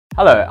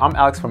Hello, I'm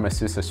Alex from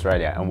ASUS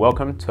Australia and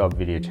welcome to our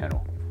video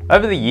channel.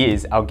 Over the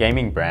years, our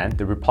gaming brand,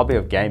 the Republic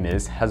of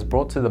Gamers, has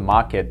brought to the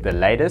market the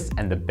latest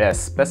and the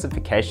best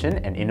specification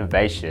and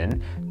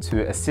innovation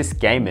to assist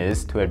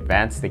gamers to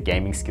advance their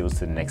gaming skills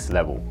to the next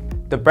level.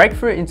 The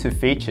breakthrough into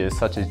features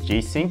such as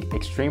G-Sync,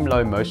 extreme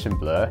low motion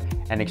blur,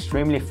 and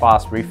extremely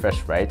fast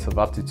refresh rates of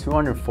up to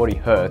 240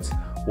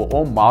 Hz were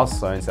all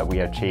milestones that we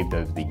achieved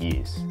over the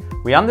years.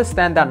 We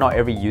understand that not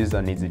every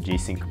user needs a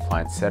G-Sync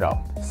compliant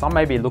setup. Some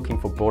may be looking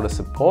for broader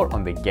support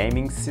on their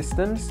gaming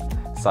systems,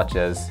 such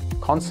as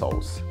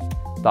consoles.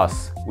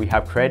 Thus, we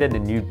have created a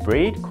new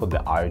breed called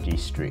the ROG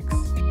Strix.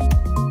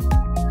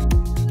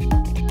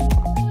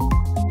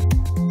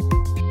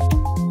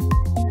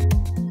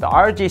 The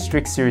ROG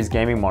Strix series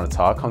gaming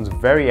monitor comes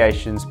with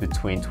variations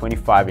between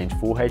 25-inch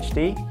Full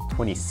HD,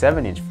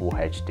 27-inch Full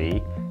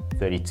HD,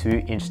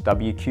 32-inch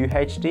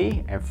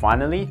WQHD, and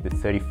finally the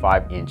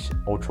 35-inch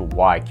Ultra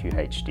Wide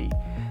QHD,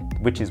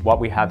 which is what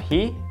we have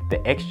here, the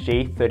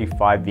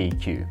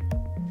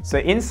XG35VQ. So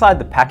inside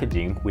the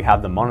packaging, we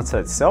have the monitor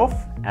itself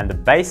and the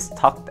base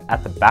tucked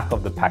at the back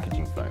of the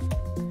packaging foam.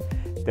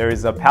 There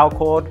is a power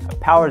cord, a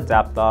power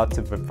adapter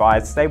to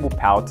provide stable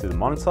power to the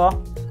monitor,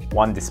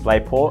 one display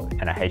port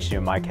and a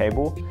HDMI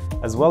cable,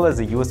 as well as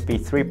a USB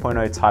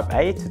 3.0 Type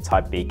A to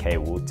Type B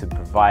cable to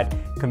provide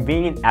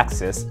convenient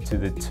access to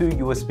the two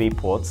USB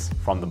ports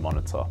from the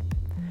monitor.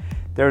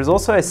 There is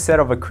also a set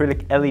of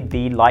acrylic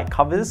LED light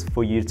covers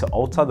for you to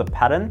alter the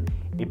pattern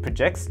it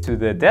projects to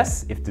the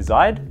desk if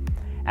desired,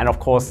 and of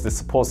course the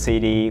support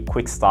CD,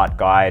 quick start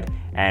guide,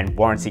 and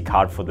warranty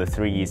card for the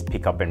 3 years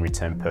pickup and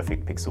return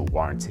perfect pixel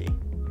warranty.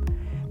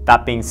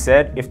 That being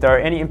said, if there are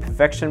any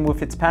imperfection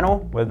with its panel,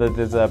 whether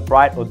there's a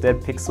bright or dead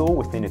pixel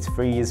within its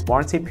 3 years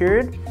warranty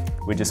period,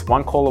 we're just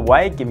one call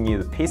away, giving you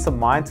the peace of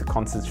mind to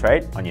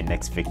concentrate on your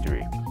next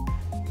victory.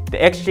 The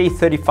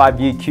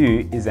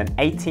XG35VQ is an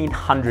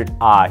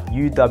 1800R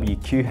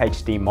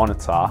UWQHD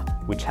monitor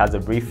which has a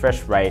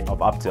refresh rate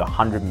of up to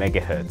 100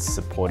 MHz,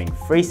 supporting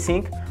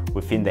FreeSync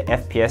within the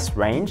FPS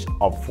range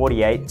of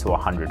 48 to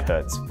 100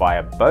 Hz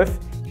via both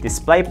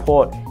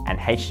DisplayPort and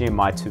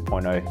HDMI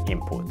 2.0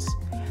 inputs,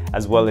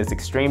 as well as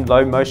extreme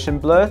low motion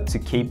blur to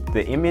keep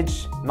the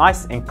image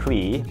nice and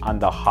clear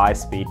under high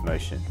speed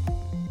motion.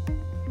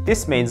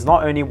 This means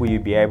not only will you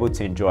be able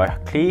to enjoy a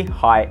clear,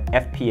 high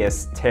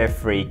FPS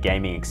tear-free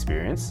gaming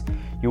experience,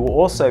 you will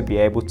also be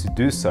able to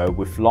do so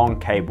with long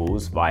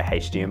cables via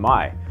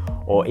HDMI,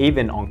 or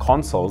even on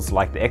consoles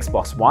like the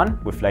Xbox One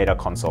with later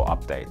console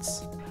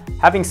updates.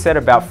 Having said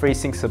about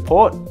FreeSync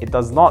support, it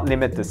does not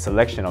limit the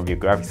selection of your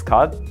graphics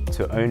card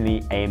to only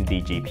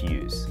AMD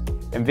GPUs.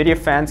 NVIDIA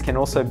fans can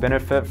also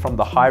benefit from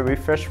the high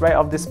refresh rate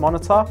of this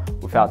monitor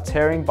without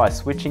tearing by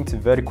switching to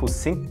vertical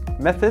sync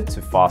method to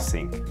fast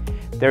sync.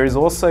 There is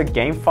also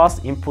game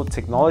fast input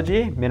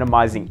technology,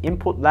 minimizing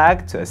input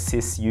lag to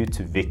assist you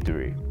to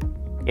victory.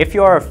 If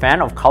you are a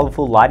fan of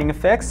colorful lighting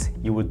effects,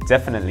 you will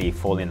definitely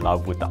fall in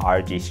love with the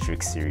ROG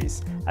Strix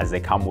series, as they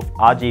come with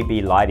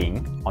RGB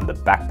lighting on the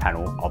back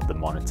panel of the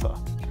monitor.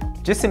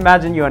 Just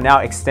imagine you are now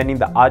extending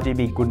the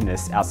RGB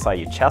goodness outside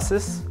your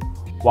chassis,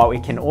 while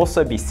it can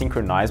also be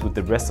synchronized with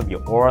the rest of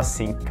your Aura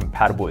Sync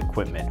compatible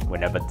equipment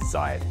whenever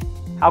desired.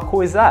 How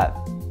cool is that?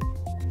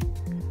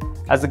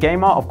 As a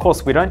gamer, of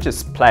course, we don't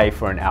just play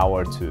for an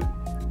hour or two.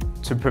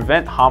 To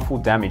prevent harmful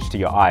damage to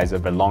your eyes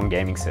over long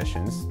gaming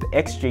sessions, the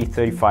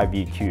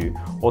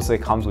XG35VQ also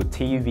comes with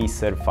TUV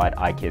certified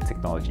eye care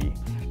technology,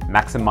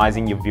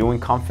 maximizing your viewing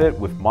comfort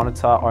with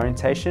monitor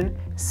orientation,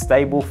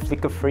 stable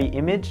flicker-free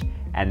image,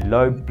 and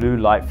low blue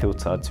light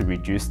filter to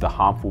reduce the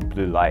harmful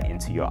blue light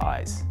into your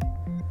eyes.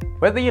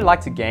 Whether you like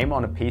to game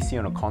on a PC or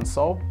on a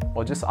console,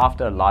 or just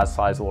after a large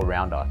size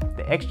all-rounder,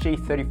 the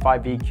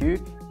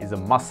XG35VQ is a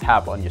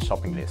must-have on your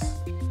shopping list.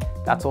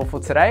 That's all for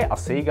today. I'll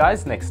see you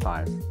guys next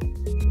time.